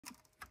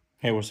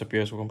Hey, what's up,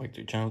 guys? Welcome back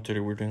to the channel.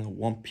 Today we're doing a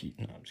One Piece.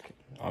 No, I'm just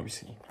kidding.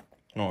 Obviously, you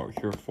know what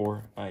we're here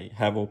for. I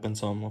have opened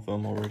some of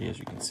them already, as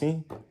you can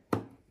see.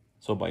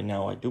 So by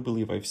now, I do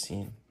believe I've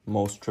seen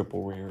most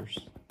triple rares.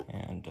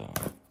 And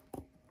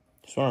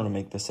just wanted to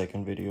make the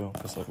second video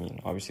because, I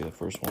mean, obviously the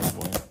first one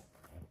went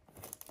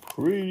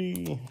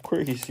pretty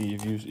crazy.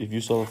 If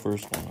you saw the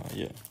first one,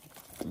 yeah.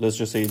 Let's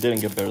just say it didn't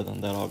get better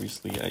than that,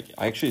 obviously.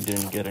 I actually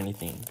didn't get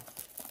anything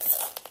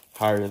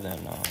higher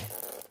than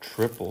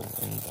triple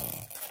in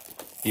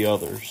the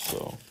others,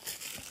 so,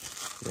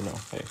 you know,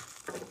 hey.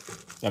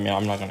 I mean,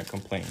 I'm not gonna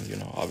complain, you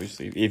know,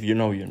 obviously. If you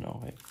know, you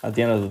know. Hey. At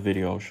the end of the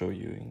video, I'll show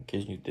you in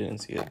case you didn't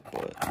see it,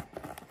 but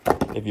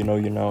if you know,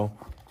 you know.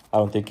 I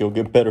don't think it'll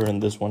get better in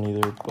this one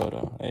either,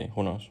 but hey,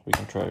 who knows? We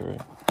can try,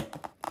 right?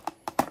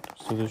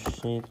 So the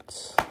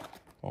sheet.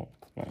 Oh,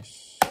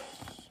 nice.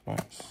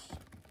 Nice.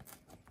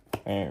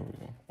 There we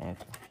go.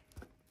 Okay.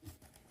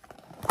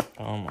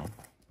 Come on.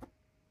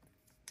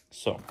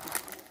 So,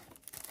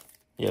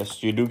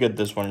 yes, you do get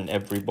this one in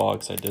every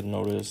box. I did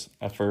notice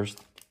at first.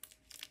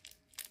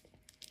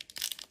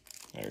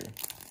 There you go.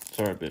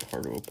 Sorry, a bit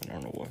hard to open. I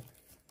don't know why.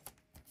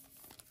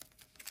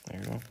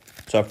 There you go.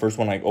 So at first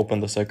when I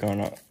opened the second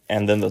one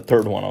and then the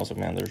third one, I was like,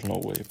 man, there's no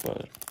way.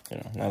 But, you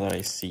know, now that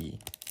I see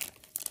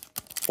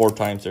 4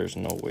 times, there's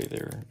no way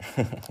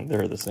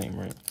they're the same,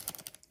 right?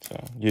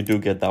 So you do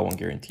get that one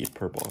guaranteed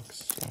per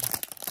box. So.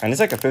 And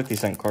it's like a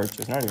 50-cent card, so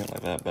it's not even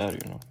like that bad,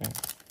 you know. Yeah.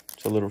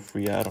 It's a little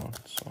free add-on,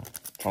 so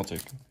I'll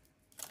take it.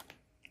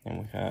 And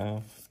we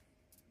have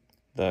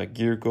the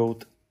Gear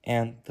Goat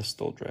and the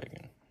Steel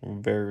Dragon.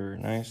 Very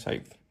nice.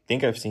 I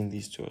think I've seen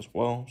these two as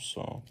well,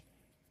 so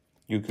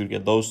you could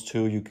get those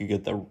two. You could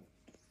get the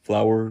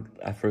flower,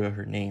 I forgot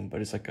her name,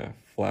 but it's like a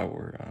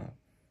flower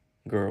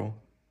girl.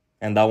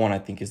 And that one I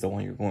think is the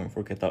one you're going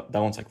for. Get that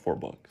one's like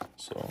 $4.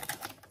 So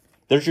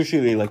there's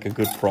usually like a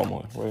good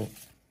promo, right?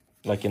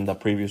 Like in the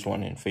previous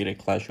one in Faded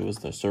Clash, it was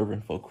the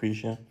Servant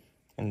Lucretia.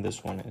 And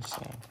this one is,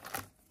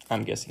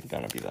 I'm guessing,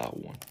 gonna be that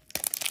one.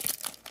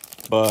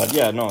 But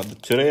yeah, no,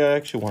 today I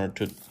actually wanted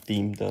to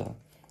theme the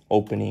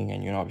opening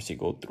and, you know, obviously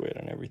go through it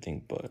and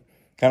everything, but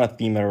kind of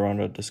theme it around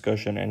a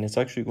discussion. And it's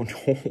actually going to,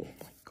 oh my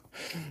god,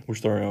 we're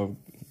starting out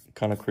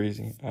kind of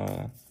crazy.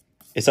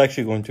 It's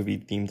actually going to be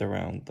themed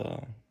around the,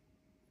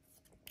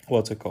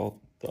 what's it called?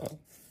 The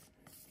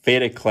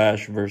Faded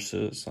Clash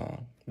versus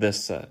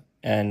this set.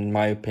 And in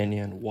my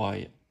opinion,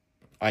 why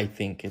I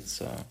think it's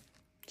a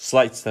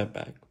slight step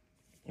back.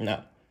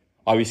 Now,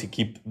 obviously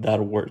keep that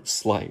word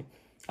slight.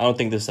 I don't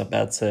think this is a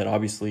bad set.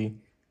 Obviously,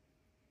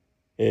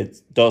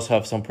 it does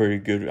have some pretty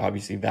good,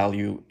 obviously,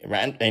 value.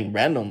 And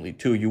randomly,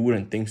 too, you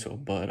wouldn't think so.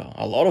 But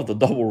a lot of the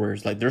double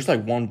rares, like, there's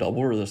like one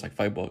double rare that's like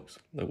 $5.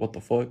 Like, what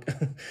the fuck?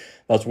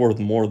 That's worth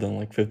more than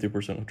like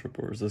 50% of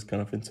triple rares. That's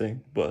kind of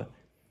insane. But,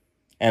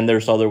 and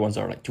there's other ones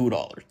that are like $2,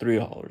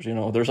 $3. You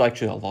know, there's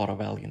actually a lot of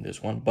value in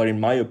this one. But in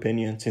my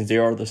opinion, since they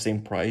are the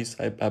same price,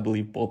 I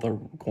believe both are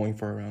going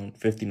for around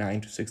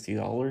 $59 to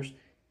 $60.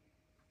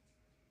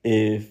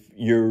 If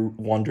you're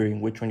wondering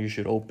which one you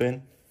should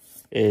open,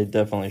 it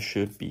definitely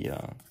should be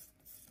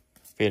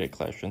Faded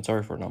Clash. And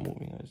sorry for not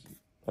moving.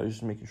 I was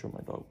just making sure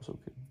my dog was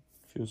okay.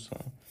 She was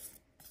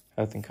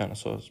acting kind of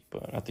sus,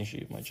 but I think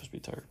she might just be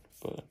tired.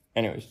 But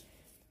anyways,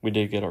 we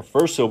did get our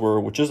first silver,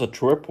 which is a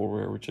triple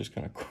rare, which is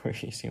kind of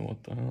crazy.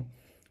 What the hell?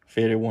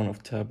 Faded one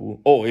of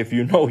Taboo. Oh, if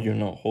you know, you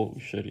know. Holy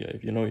shit, yeah.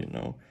 If you know, you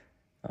know.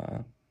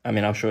 I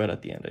mean, I'll show it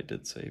at the end, I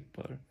did say.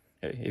 But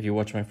hey, if you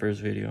watch my first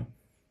video,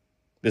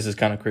 this is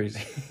kind of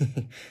crazy.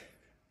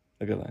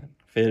 Look at that.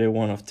 Faded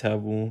one of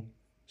Taboo,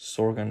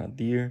 Sorga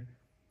Nadir.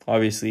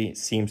 Obviously, it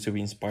seems to be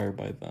inspired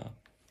by the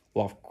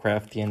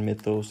Lovecraftian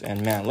mythos.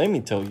 And man, let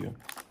me tell you,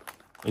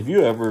 if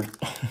you ever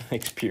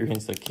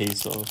experienced a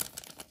case of,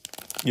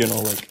 you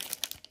know, like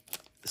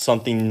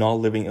something not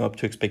living up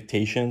to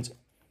expectations,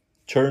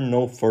 turn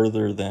no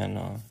further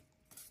than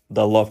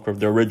the Lovecraft,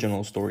 the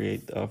original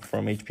story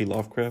from H.P.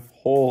 Lovecraft.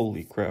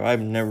 Holy crap,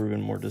 I've never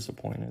been more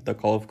disappointed. The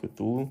Call of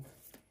Cthulhu.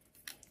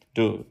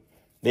 Dude,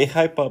 they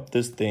hype up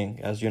this thing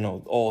as, you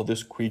know, oh,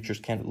 these creatures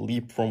can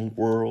leap from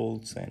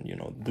worlds and, you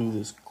know, do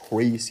this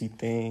crazy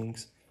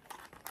things.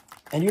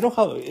 And you know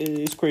how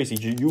it's crazy.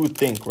 You would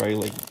think, right?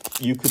 Like,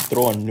 you could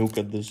throw a nuke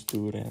at this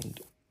dude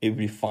and it'd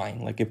be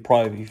fine. Like, it'd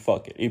probably be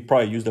fucking, it'd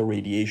probably use the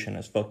radiation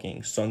as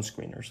fucking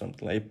sunscreen or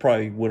something. Like, it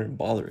probably wouldn't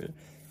bother it.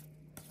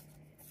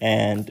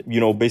 And, you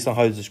know, based on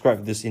how it's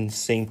described, this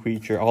insane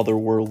creature,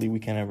 otherworldly, we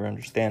can't ever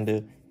understand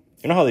it.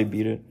 You know how they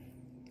beat it?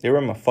 They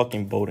ran my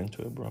fucking boat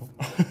into it, bro.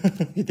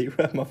 They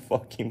ran my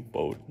fucking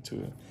boat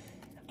into it.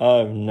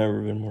 I've never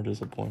been more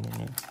disappointed,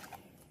 man.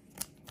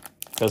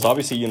 Because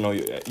obviously, you know,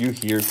 you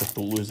hear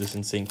Cthulhu is this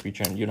insane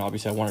creature. And, you know,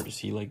 obviously I wanted to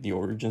see, like, the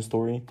origin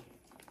story.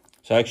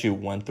 So I actually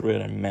went through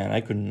it. And, man, I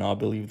could not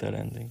believe that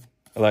ending.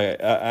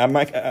 Like,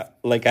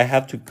 I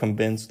have to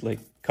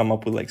come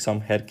up with, like,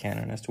 some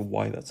headcanon as to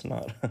why that's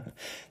not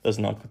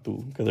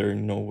Cthulhu. Because there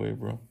ain't no way,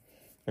 bro.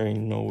 There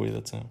ain't no way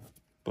that's him.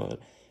 But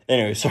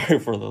anyway, sorry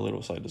for the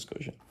little side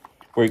discussion.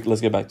 Wait,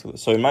 let's get back to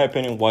this. So in my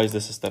opinion, why is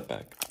this a step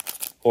back?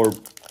 Or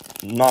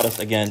not as,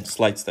 again,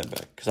 slight step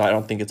back, because I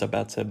don't think it's a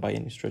bad set by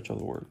any stretch of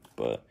the word.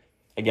 But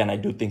again, I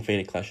do think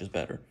Faded Clash is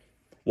better.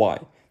 Why?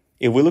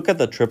 If we look at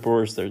the triple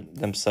rares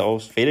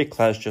themselves, Faded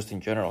Clash just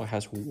in general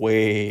has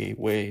way,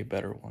 way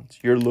better ones.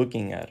 You're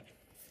looking at,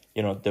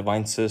 you know,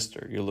 Divine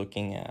Sister. You're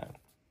looking at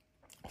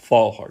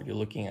Fallheart. You're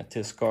looking at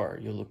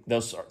Tiscar.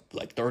 Those are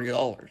like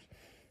 $30.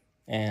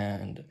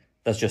 And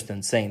that's just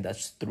insane.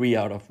 That's 3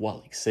 out of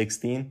what, like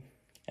 16?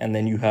 And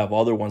then you have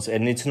other ones.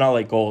 And it's not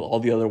like, oh, all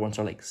the other ones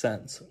are like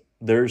cents.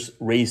 There's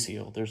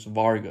Ratio. There's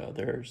Varga.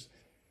 There's,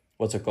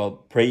 what's it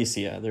called?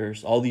 Praesia.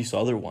 There's all these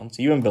other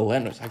ones. Even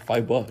Beleno is like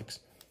 $5.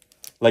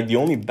 Like, the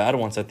only bad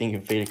ones, I think,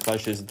 in Faded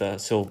Clash is the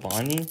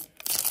Sylvani,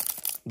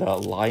 the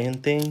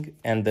Lion thing,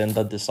 and then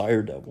the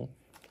Desire Devil.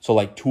 So,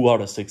 like, 2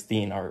 out of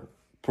 16 are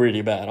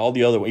pretty bad. All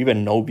the other,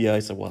 even Nobia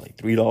is, what, like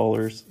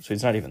 $3? So,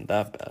 it's not even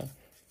that bad.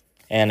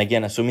 And,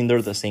 again, assuming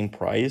they're the same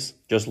price,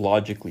 just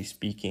logically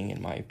speaking,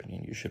 in my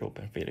opinion, you should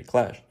open Faded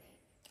Clash.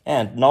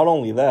 And not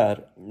only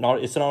that,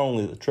 it's not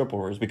only the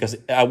triple rares, because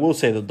I will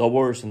say the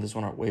double rares in this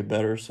one are way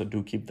better, so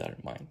do keep that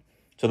in mind.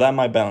 So, that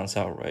might balance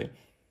out, right?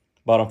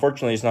 But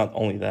unfortunately, it's not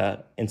only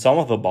that. In some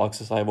of the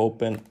boxes I've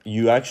opened,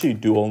 you actually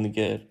do only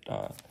get,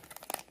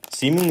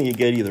 seemingly you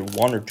get either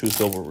 1 or 2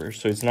 silver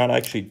rares. So it's not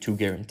actually 2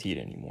 guaranteed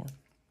anymore.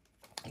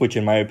 Which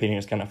in my opinion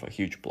is kind of a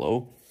huge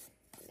blow.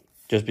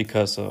 Just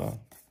because,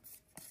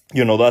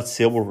 you know, that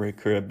silver rare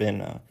could have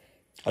been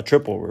a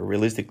triple rare.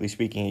 Realistically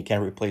speaking, it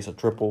can replace a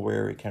triple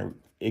rare.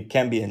 It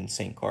can be an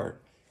insane card.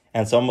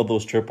 And some of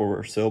those triple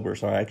rare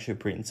silvers are actually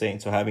pretty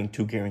insane. So having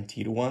 2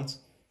 guaranteed ones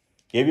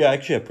gave you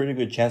actually a pretty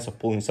good chance of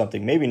pulling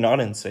something. Maybe not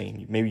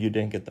insane. Maybe you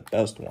didn't get the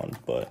best one,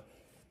 but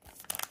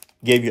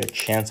gave you a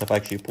chance of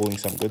actually pulling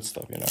some good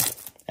stuff, you know.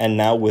 And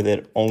now with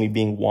it only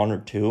being 1 or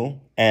 2,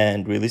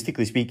 and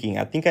realistically speaking,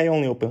 I think I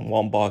only opened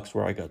 1 box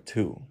where I got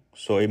 2.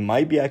 So it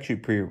might be actually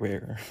pretty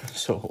rare.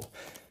 So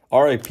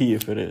RIP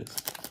if it is.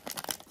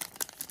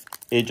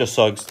 It just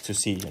sucks to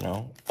see, you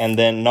know. And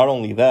then not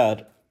only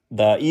that,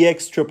 the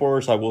EX triple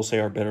rares, I will say,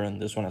 are better in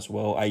this one as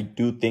well. I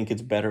do think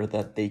it's better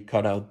that they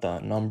cut out the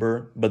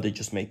number, but they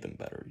just make them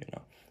better, you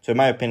know. So in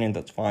my opinion,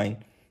 that's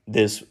fine.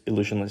 This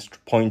Illusionless,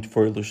 point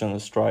for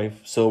Illusionless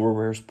Strife. Silver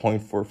rares,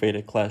 point for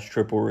Faded Clash.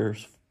 Triple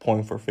rares,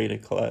 point for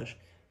Faded Clash.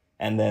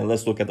 And then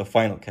let's look at the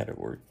final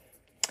category.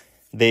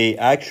 They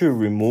actually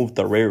removed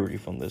the rarity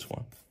from this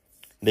one.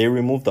 They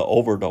removed the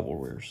over double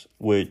rares,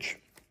 which,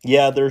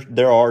 yeah,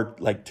 there are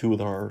like 2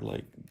 that are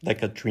like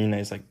Katrina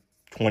is like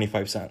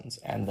 25 cents,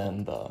 and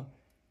then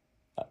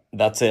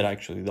that's it.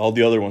 Actually, all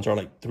the other ones are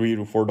like $3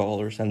 to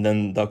 $4, and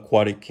then the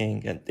Aquatic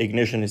King and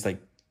Ignition is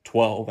like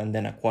 12, and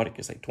then Aquatic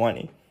is like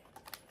 20.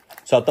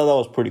 So I thought that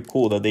was pretty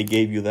cool that they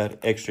gave you that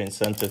extra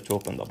incentive to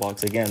open the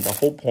box. Again, the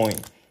whole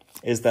point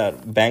is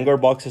that Vanguard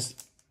boxes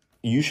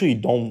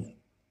usually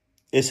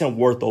isn't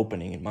worth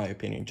opening, in my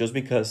opinion, just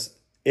because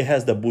it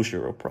has the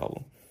Bushiro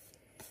problem,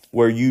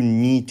 where you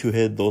need to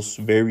hit those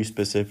very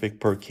specific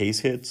per case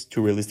hits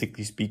to,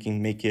 realistically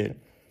speaking, make it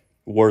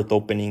worth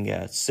opening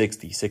at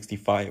 60,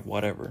 65,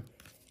 whatever.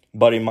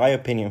 But in my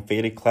opinion,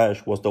 Faded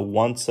Clash was the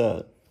one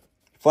set.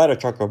 Flight of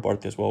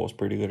Chakrabarti as well was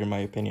pretty good in my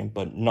opinion,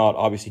 but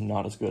obviously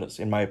not as good as,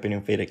 in my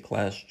opinion, Faded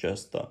Clash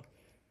just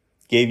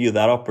gave you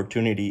that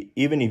opportunity,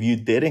 even if you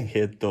didn't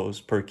hit those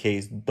per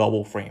case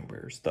double frame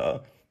rares,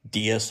 the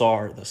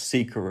DSR, the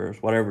Seeker rares,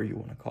 whatever you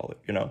want to call it,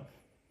 you know.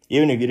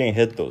 Even if you didn't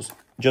hit those,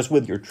 just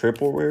with your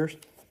triple rares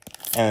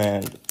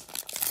and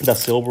the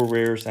silver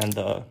rares and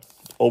the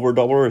over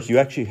double rares, you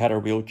actually had a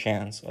real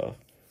chance of,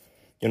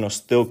 you know,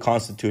 still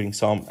constituting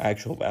some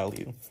actual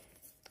value.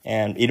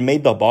 And it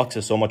made the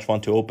boxes so much fun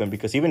to open,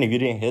 because even if you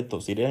didn't hit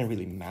those, it didn't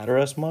really matter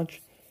as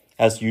much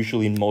as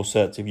usually in most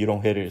sets. If you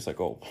don't hit it, it's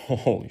like, oh,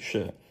 holy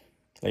shit.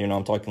 You know,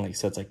 I'm talking like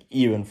sets like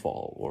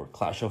Evenfall or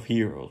Clash of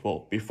Heroes.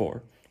 Well,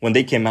 before, when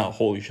they came out,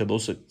 holy shit,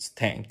 those sets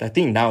tanked. I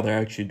think now they're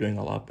actually doing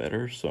a lot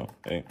better. So,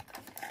 hey,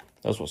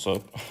 that's what's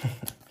up.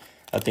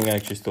 I think I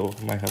actually still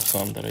might have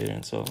some that I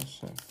didn't sell.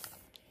 So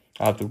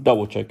I have to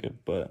double check it.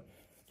 But,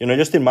 you know,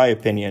 just in my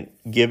opinion,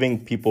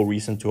 giving people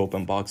reason to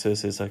open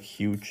boxes is a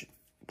huge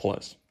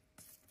plus.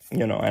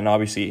 You know, and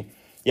obviously,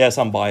 yes,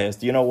 I'm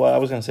biased. You know what? I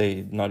was going to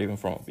say not even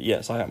from, but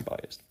yes, I am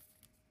biased.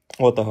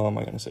 What the hell am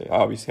I going to say?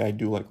 Obviously, I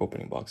do like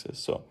opening boxes.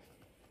 So,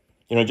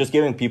 you know, just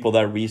giving people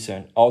that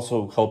reason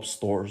also helps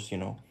stores, you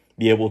know,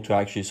 be able to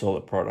actually sell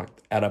the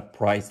product at a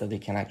price that they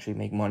can actually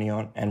make money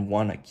on and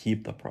want to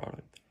keep the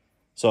product.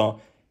 So,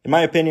 in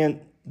my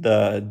opinion,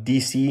 the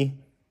DC,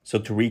 so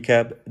to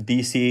recap,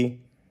 DC,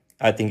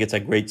 I think it's a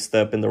great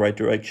step in the right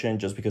direction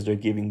just because they're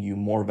giving you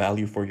more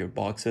value for your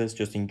boxes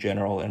just in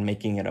general and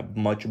making it a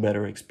much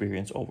better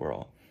experience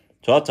overall.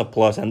 So that's a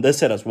plus. And this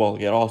set as well,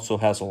 it also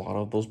has a lot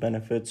of those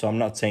benefits. So I'm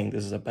not saying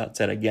this is a bad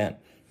set again.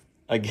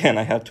 Again,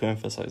 I have to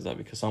emphasize that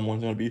because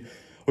someone's going to be,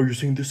 are you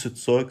saying this set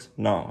sucks?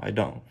 No, I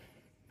don't.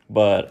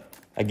 But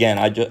again,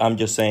 I'm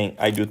just saying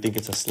I do think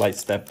it's a slight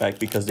step back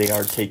because they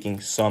are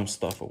taking some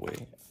stuff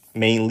away.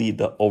 Mainly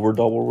the over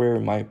double rare,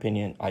 in my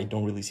opinion, I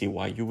don't really see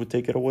why you would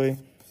take it away.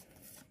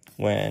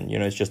 When, you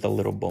know, it's just a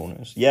little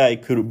bonus. Yeah,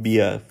 it could be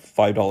a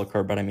 $5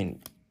 card, but I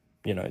mean,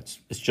 you know, it's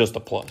just a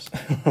plus.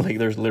 Like,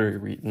 there's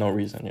literally no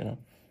reason, you know.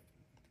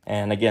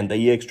 And again,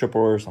 the EX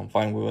triple rares, I'm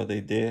fine with what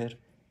they did.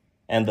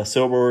 And the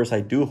silver rares,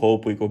 I do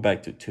hope we go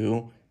back to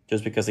 2,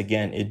 just because,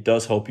 again, it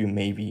does help you.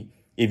 Maybe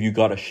if you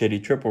got a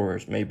shitty triple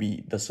rares,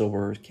 maybe the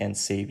silver rares can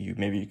save you.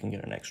 Maybe you can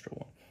get an extra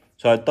one.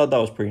 So I thought that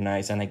was pretty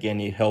nice. And again,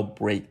 it helped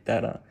break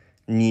that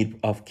need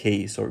of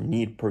case or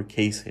need per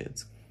case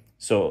hits.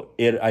 So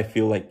I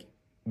feel like,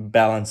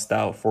 balanced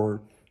out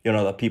for, you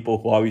know, the people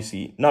who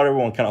obviously, not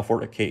everyone can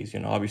afford a case,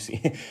 you know, obviously.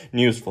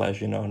 Newsflash,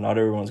 you know, not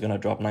everyone's going to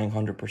drop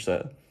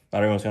 900%. Not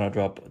everyone's going to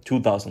drop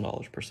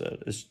 $2,000 per set.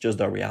 It's just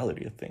the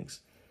reality of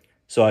things.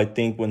 So I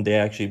think when they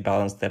actually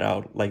balanced that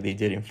out like they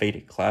did in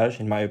Faded Clash,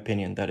 in my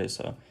opinion, that is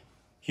a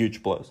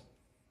huge plus.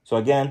 So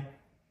again,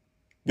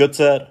 good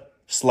set,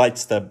 slight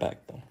step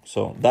back though.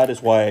 So that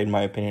is why, in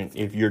my opinion,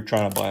 if you're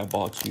trying to buy a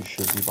box, you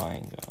should be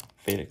buying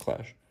Faded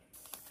Clash.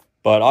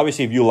 But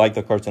obviously, if you like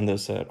the cards in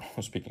this set,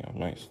 speaking of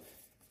nice,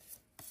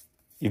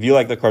 if you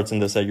like the cards in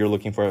this set, you're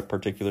looking for a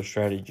particular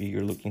strategy,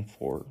 you're looking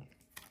for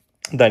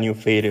the new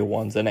faded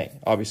ones, and hey,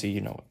 obviously,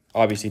 you know,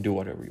 obviously do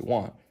whatever you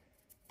want.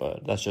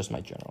 But that's just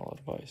my general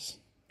advice.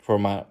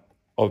 From my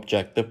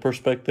objective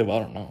perspective, I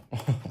don't know.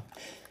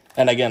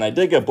 And again, I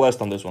did get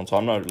blessed on this one, so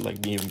I'm not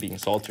like even being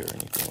salty or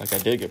anything. Like, I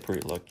did get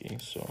pretty lucky,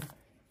 so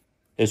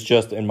it's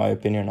just, in my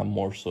opinion, I'm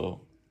more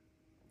so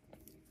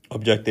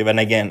objective. And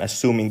again,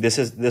 assuming this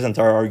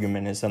entire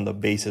argument is on the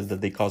basis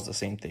that they cost the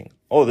same thing.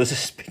 Oh, this is,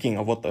 speaking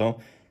of, what the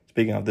hell?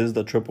 Speaking of, this is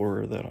the triple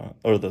rare that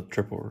or the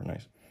triple rare,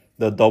 nice.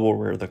 The double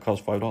rare that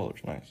costs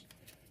 $5, nice.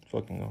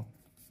 Fucking go.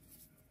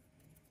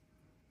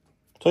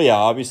 So yeah,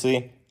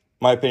 obviously,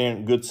 my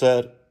opinion, good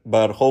set.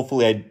 But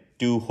hopefully, I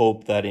do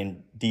hope that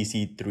in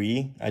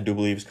DC3, I do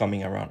believe it's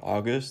coming around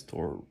August,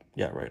 or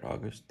yeah, right,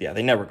 August. Yeah,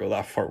 they never go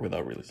that far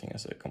without releasing a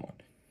set. Come on.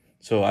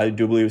 So I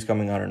do believe it's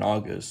coming out in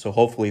August. So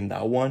hopefully in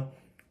that one,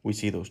 we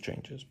see those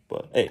changes.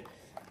 But hey,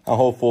 I'm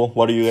hopeful.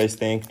 What do you guys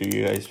think? Do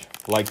you guys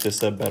like this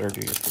set better?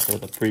 Do you guys prefer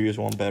the previous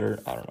one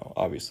better? I don't know.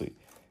 Obviously,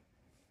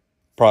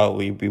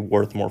 probably be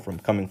worth more from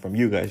coming from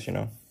you guys, you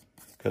know,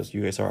 because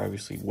you guys are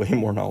obviously way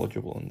more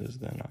knowledgeable in this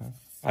than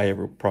I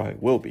ever probably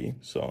will be.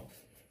 So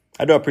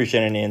I do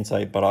appreciate any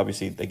insight, but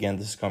obviously, again,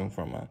 this is coming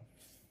from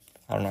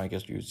I don't know, I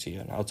guess you would see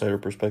an outsider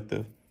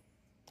perspective,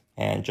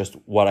 and just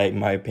what in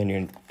my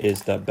opinion,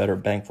 is the better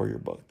bang for your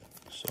buck.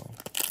 So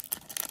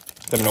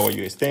let me know what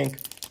you guys think.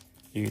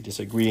 Do you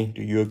disagree?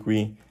 Do you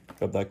agree?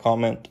 Drop that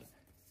comment.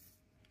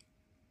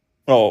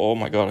 Oh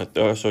my god,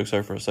 I was so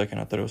excited for a second.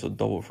 I thought it was a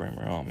double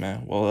framer. Oh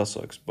man, well, that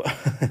sucks. But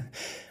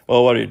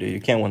well, what do?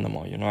 You can't win them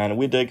all, you know. And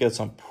we did get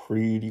some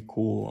pretty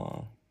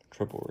cool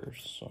triple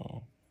rares.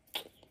 So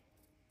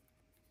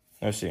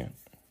let's see.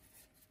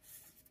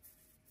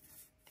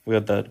 We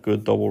got that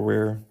good double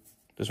rare.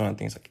 This one I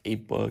think is like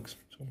 $8.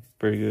 So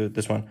pretty good.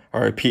 This one,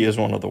 RIP, is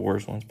one of the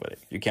worst ones, but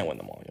you can't win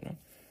them all, you know.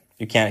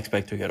 You can't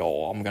expect to get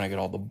all. I'm gonna get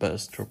all the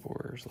best triple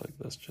rares. Like,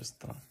 that's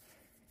just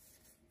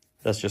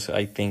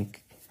I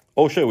think.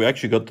 Oh shit, we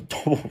actually got the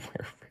double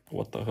rare.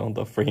 What the hell?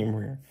 The frame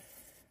rare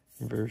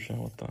version.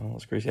 What the hell?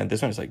 That's crazy. And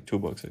this one is like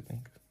 $2, I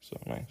think. So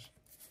nice.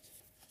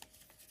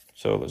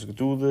 So let's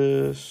do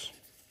this.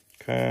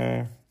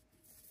 Okay.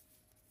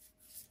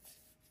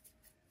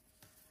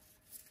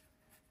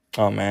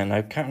 Oh man,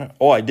 I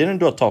didn't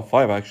do a top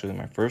 5 actually in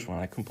my first one.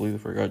 I completely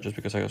forgot just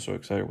because I got so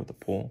excited with the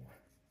pull.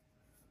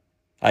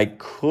 I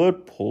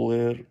could pull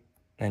it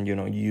and, you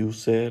know,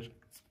 use it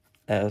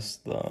as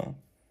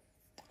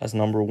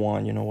number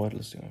 1. You know what?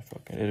 Let's do it.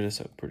 Fuck it. It is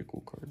a pretty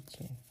cool card.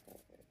 So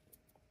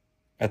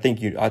I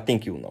think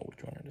you'll know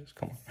which one it is.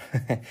 Come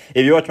on.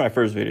 If you watch my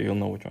first video, you'll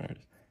know which one it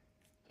is.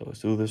 So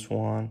let's do this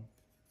one.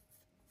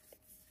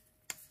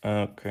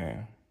 Okay.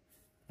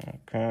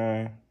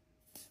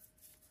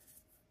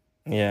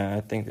 Yeah, I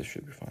think this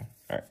should be fine.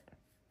 All right.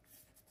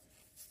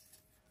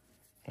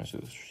 Let's do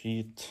the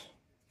sheet.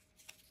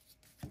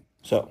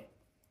 So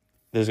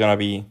this is gonna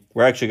be.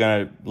 We're actually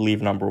gonna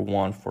leave number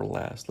 1 for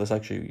last.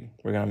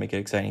 We're gonna make it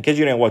exciting. In case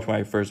you didn't watch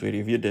my first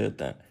video, if you did,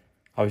 then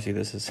obviously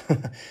this is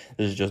this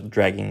is just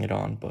dragging it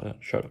on. But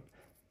shut up.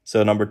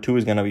 So number 2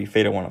 is gonna be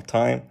Faded One of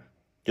Time,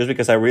 just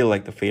because I really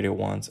like the faded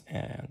ones,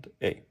 and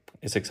hey,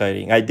 it's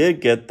exciting. I did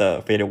get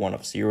the Faded One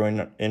of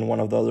Zero in one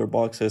of the other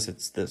boxes.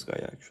 It's this guy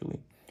actually.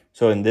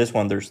 So in this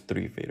one, there's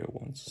 3 faded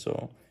ones.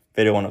 So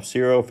Faded One of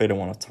Zero, Faded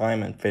One of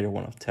Time, and Faded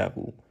One of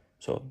Taboo.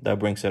 So that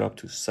brings it up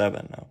to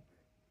 7 now.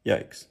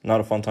 Yikes.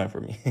 Not a fun time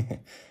for me.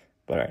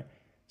 But all right.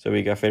 So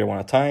we got Faded One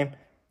of Time.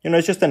 You know,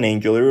 it's just an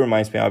angel. It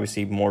reminds me,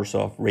 obviously, more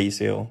so of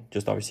Raziel.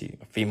 Just obviously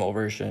a female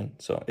version.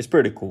 So it's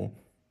pretty cool.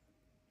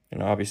 You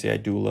know, obviously, I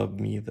do love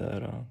me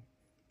that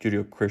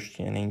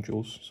Judeo-Christian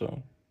angels.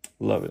 So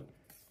love it.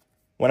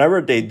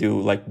 Whenever they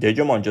do, like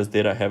Digimon just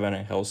did a Heaven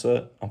and Hell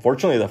set.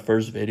 Unfortunately, the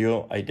first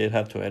video, I did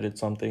have to edit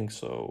something.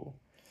 So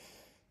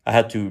I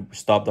had to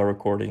stop the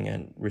recording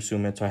and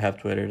resume it. So I have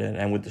to edit it.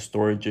 And with the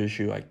storage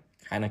issue, I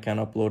kind of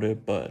can't upload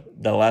it.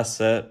 But the last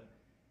set,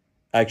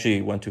 I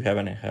actually went to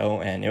Heaven and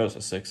Hell. And it was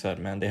a sick set,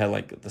 man. They had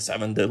like the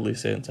 7 deadly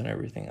sins and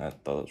everything. I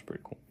thought that was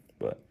pretty cool.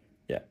 But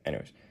yeah,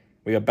 anyways.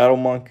 We got Battle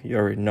Monk. You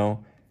already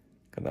know.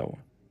 Got that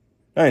one.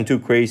 Nothing too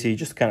crazy,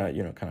 just kind of,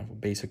 you know, kind of a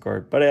basic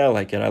card. But I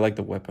like it. I like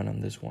the weapon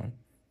on this one.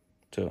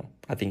 So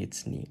I think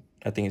it's neat.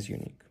 I think it's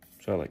unique.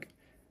 So I like it.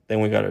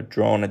 Then we got a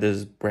drone. This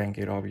is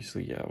Brandgate,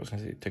 obviously. Yeah, I was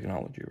going to say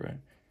technology, right?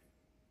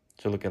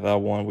 So look at that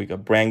one. We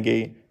got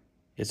Brandgate.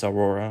 It's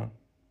Aurora.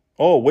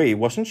 Oh, wait.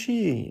 Wasn't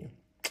she...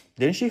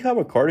 Didn't she have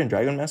a card in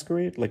Dragon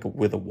Masquerade? Like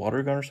with a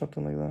water gun or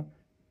something like that?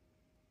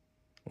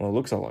 Well, it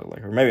looks a lot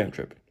like her. Maybe I'm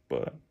tripping.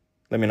 But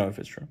let me know if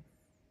it's true.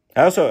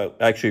 I also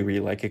actually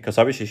really like it. Because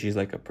obviously she's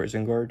like a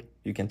prison guard.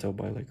 You can tell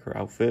by like her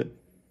outfit.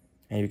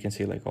 And you can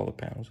see like all the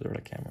panels. They're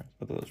like cameras.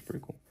 I thought that was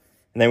pretty cool.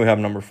 And then we have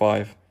number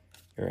 5.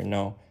 You already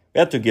know. We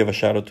have to give a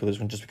shout out to this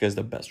one just because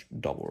the best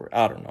double.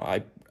 I don't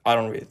know. I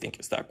don't really think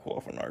it's that cool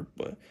of an art,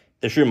 but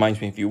this reminds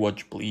me, if you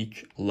watch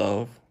Bleach,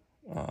 love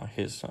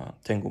his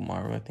Tengu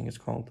Maru, I think it's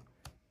called.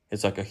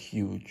 It's like a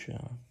huge,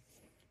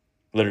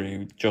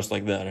 literally just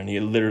like that, and he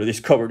literally is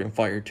covered in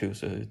fire too.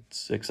 So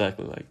it's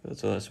exactly like that.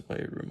 So that's why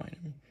it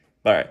reminded me.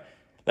 All right,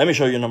 let me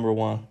show you number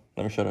 1.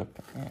 Let me shut up.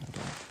 And,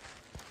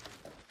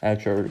 I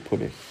actually already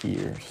put it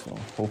here, so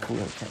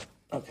hopefully I can.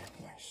 Okay,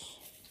 nice.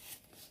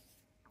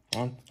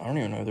 I don't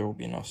even know if there will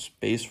be enough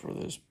space for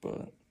this,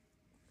 but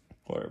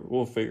whatever.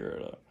 We'll figure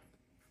it out.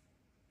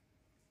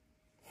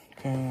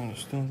 Okay,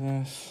 let's do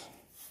this.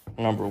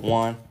 Number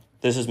 1.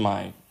 This is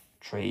my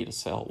trade,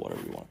 sell,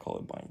 whatever you want to call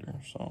it, binder.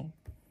 So,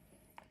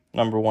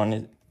 number 1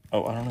 is...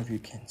 Oh, I don't know if you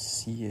can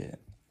see it.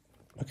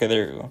 Okay,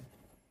 there you go.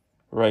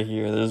 Right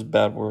here. This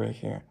bad boy right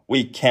here.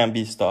 We Can't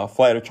Be Stopped.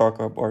 Flight of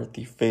Charcoal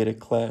Arthi, Faded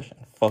Clash,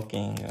 and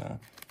fucking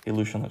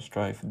Illusionless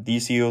Strife.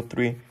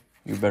 DCO3,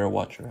 you better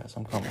watch your ass.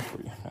 I'm coming for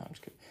you. No, I'm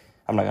just kidding.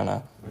 I'm not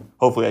gonna...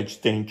 Hopefully I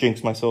just didn't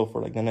jinx myself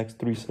for like the next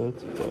 3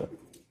 sets, but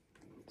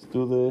let's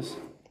do this.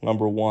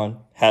 Number 1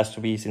 has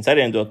to be, since I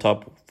didn't do a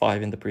top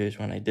 5 in the previous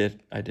one, I did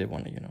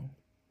want to, you know,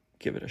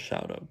 give it a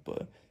shout out,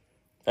 but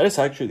that is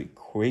actually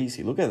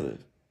crazy. Look at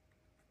this.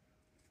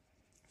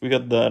 We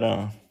got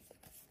that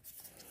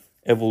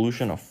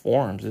evolution of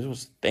forms. This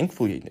was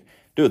thankfully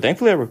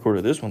I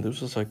recorded this one.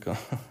 This was like a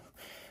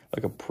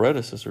like a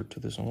predecessor to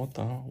this one. What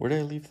the hell? Where did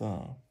I leave the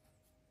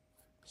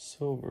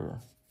silver?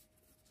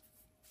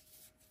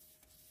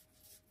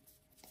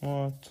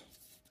 What?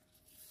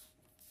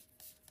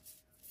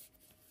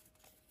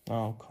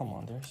 Oh, come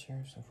on. Did I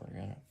seriously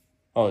forget it?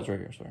 Oh, it's right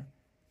here. Sorry.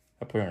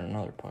 I put it in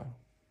another pile.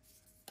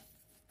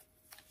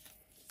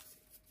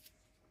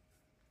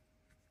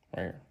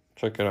 Right here.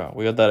 Check it out.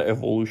 We got that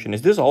evolution.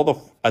 Is this all the...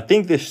 I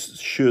think this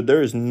should...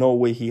 There is no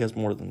way he has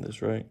more than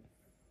this, right?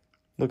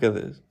 Look at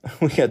this.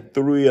 We got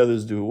 3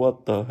 others, dude.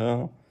 What the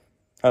hell?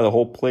 Oh, the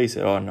whole place...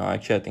 Oh, no.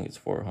 Actually, I think it's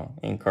 4, huh?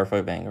 In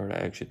Cardfight Vanguard, I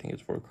actually think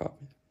it's 4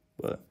 copies.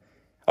 But...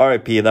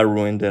 RIP, that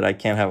ruined it. I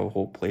can't have a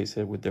whole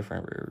playset with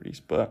different rarities.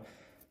 But...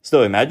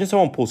 Still, imagine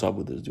someone pulls up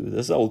with this, dude.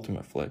 This is the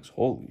ultimate flex.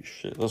 Holy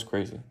shit. That's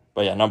crazy.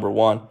 But yeah, number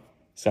 1.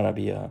 It's gonna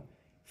be a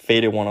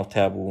Faded One of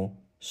Taboo.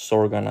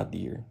 Sorga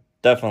Nadir.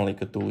 Definitely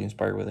Cthulhu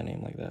inspired with a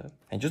name like that.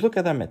 And just look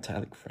at that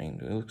metallic frame,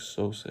 dude. It looks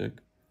so sick.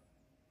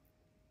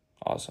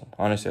 Awesome.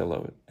 Honestly, I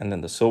love it. And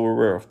then the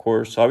silverware, of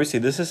course. So obviously,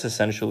 this is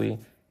essentially...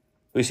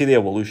 We see the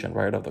evolution,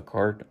 right, of the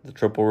card. The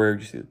triple rare,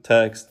 you see the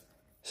text.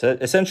 So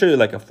essentially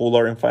like a full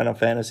art in Final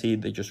Fantasy.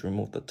 They just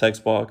removed the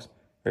text box.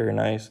 Very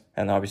nice.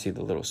 And obviously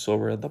the little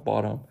silver at the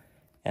bottom.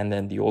 And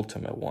then the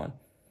ultimate one.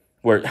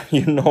 Where,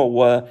 you know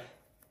what?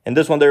 In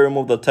this one, they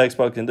removed the text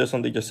box. In this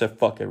one, they just said,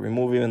 fuck it.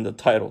 Remove even the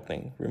title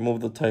thing.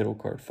 Remove the title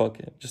card. Fuck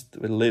it. Just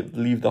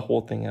leave the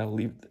whole thing out.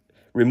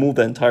 Remove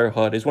the entire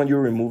HUD. It's when you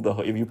remove the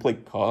HUD. If you play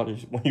COD,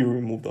 it's when you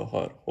remove the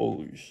HUD.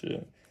 Holy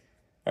shit.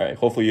 All right.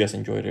 Hopefully you guys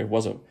enjoyed it. It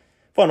was a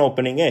fun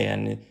opening,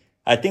 and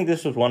I think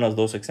this was one of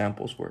those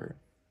examples where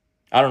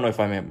I don't know if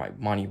I made my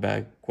money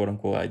back, quote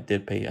unquote. I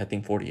did pay, I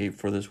think, $48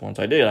 for this one.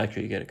 So I did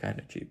actually get it kind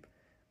of cheap.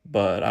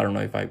 But I don't know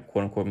if I,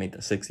 quote unquote, made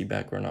the 60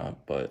 back or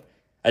not. But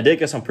I did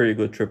get some pretty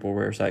good triple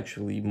rares,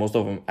 actually. Most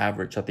of them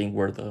average, I think,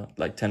 were the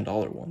like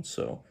 $10 ones.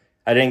 So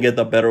I didn't get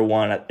the better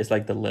one. It's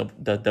like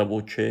the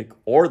double chick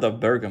or the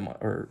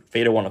Bergamite or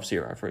Faded One of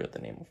Sierra. I forgot the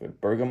name of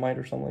it. Bergamite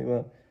or something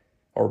like that.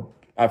 Or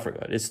I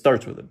forgot. It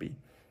starts with a B.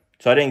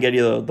 So I didn't get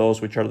either of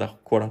those, which are the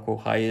quote unquote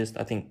highest.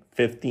 I think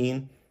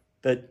 15,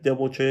 that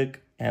double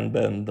chick. And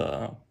then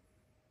the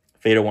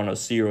Faded One of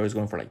Zero is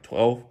going for like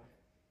 12.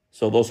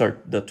 So those are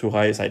the 2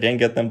 highest. I didn't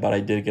get them, but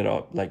I did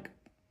get like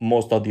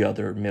most of the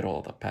other middle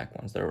of the pack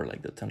ones that were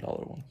like the $10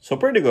 ones. So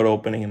pretty good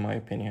opening in my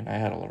opinion. I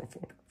had a lot of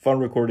fun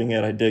recording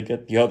it. I did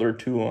get the other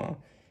 2,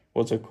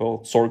 what's it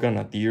called? Sorga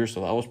Nadir. So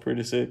that was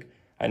pretty sick.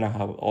 I now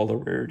have all the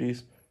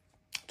rarities.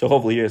 So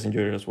hopefully you guys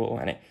enjoyed it as well.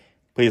 And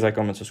please like,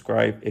 comment,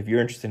 subscribe. If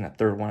you're interested in a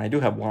third one, I do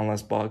have one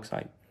last box.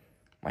 I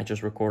might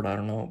just record, I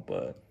don't know,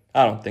 but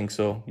I don't think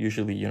so.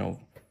 Usually, you know,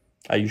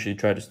 I usually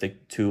try to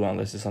stick to 2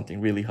 unless it's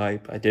something really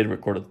hype. I did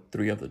record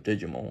 3 of the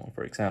Digimon one,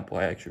 for example.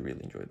 I actually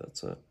really enjoyed that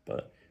set,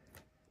 but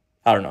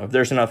I don't know. If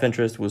there's enough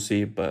interest, we'll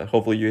see. But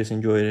hopefully you guys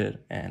enjoyed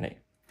it, and hey,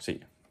 see you.